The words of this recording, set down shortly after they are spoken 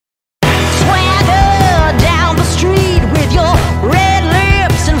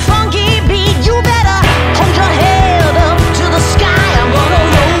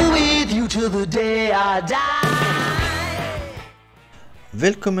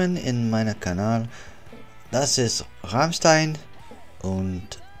Willkommen in meinem Kanal. Das ist Rammstein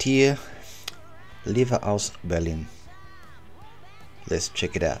und Tier, live aus Berlin. Let's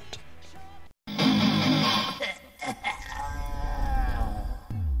check it out.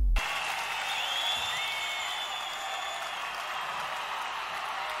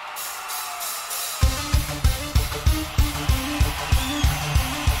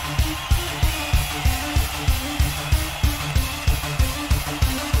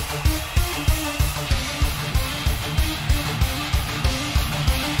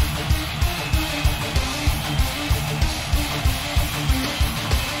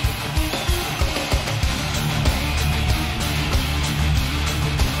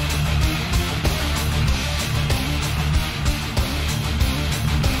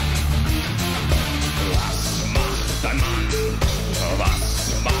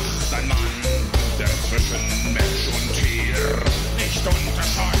 Zwischen Mensch und Tier nicht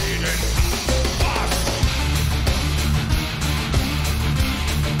unterscheiden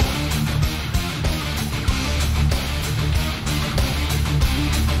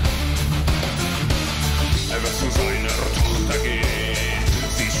Er wird zu seiner Tochter gehen,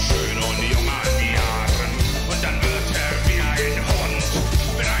 sie ist schön und jung an die Jahren, und dann wird er wie ein Hund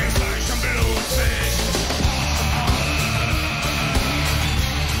mit einem Fleisch und Blut sich.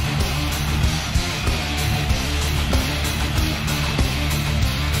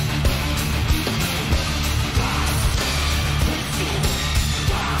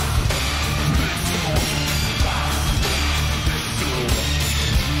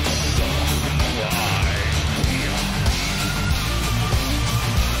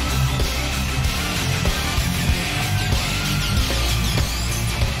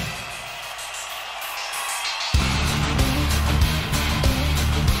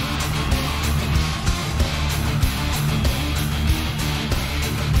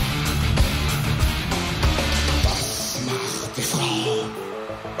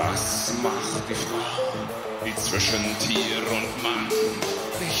 Was macht die Frau, die zwischen Tier und Mann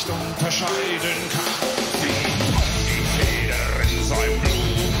nicht unterscheiden kann? Sie taucht die Feder in sein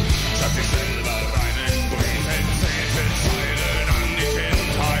Blut, schreibt sich selber einen Brief in 10 Zeilen an die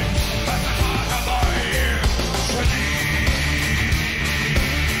Kindheit, was er war dabei verdient.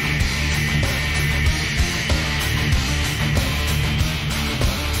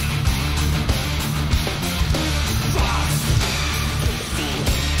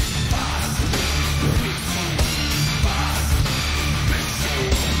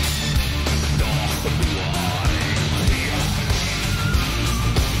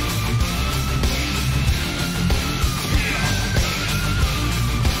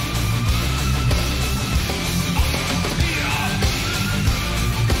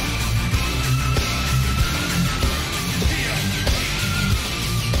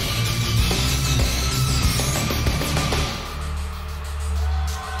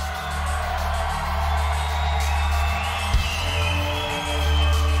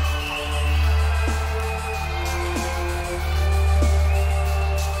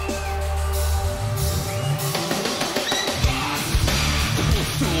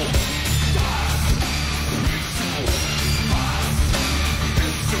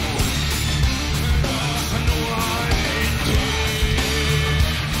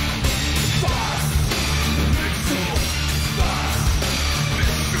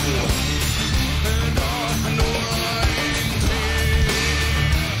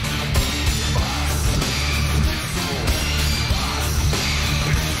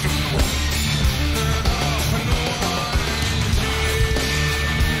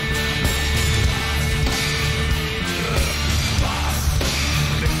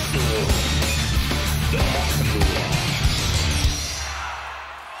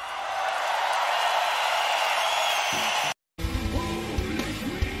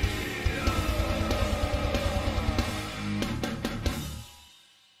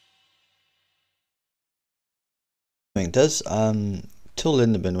 Does Till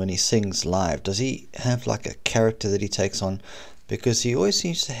Lindemann, when he sings live, does he have like a character that he takes on? Because he always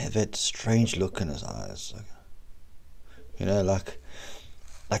seems to have that strange look in his eyes, like, you know, like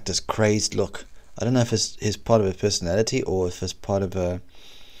this crazed look. I don't know if it's part of his personality or if it's part of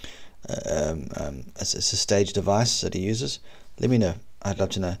it's a stage device that he uses. Let me know. I'd love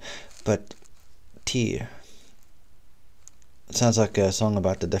to know. But Tear, it sounds like a song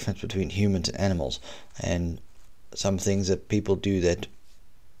about the difference between humans and animals, and some things that people do that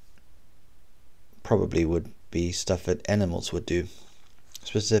probably would be stuff that animals would do,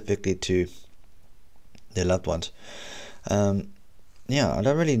 specifically to their loved ones. yeah, I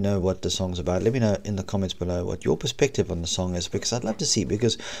don't really know what the song's about. Let me know in the comments below what your perspective on the song is, because I'd love to see,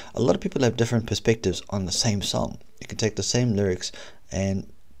 because a lot of people have different perspectives on the same song. You can take the same lyrics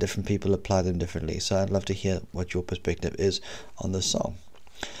and different people apply them differently. So I'd love to hear what your perspective is on the song.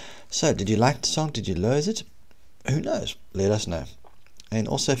 So, did you like the song? Did you loathe it? Who knows? Let us know. And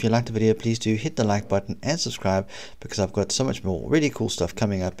also, if you liked the video, please do hit the like button and subscribe, because I've got so much more really cool stuff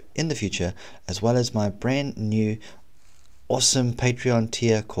coming up in the future, as well as my brand new awesome Patreon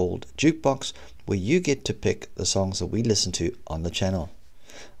tier called Jukebox, where you get to pick the songs that we listen to on the channel.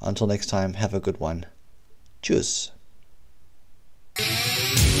 Until next time, have a good one. Tschüss.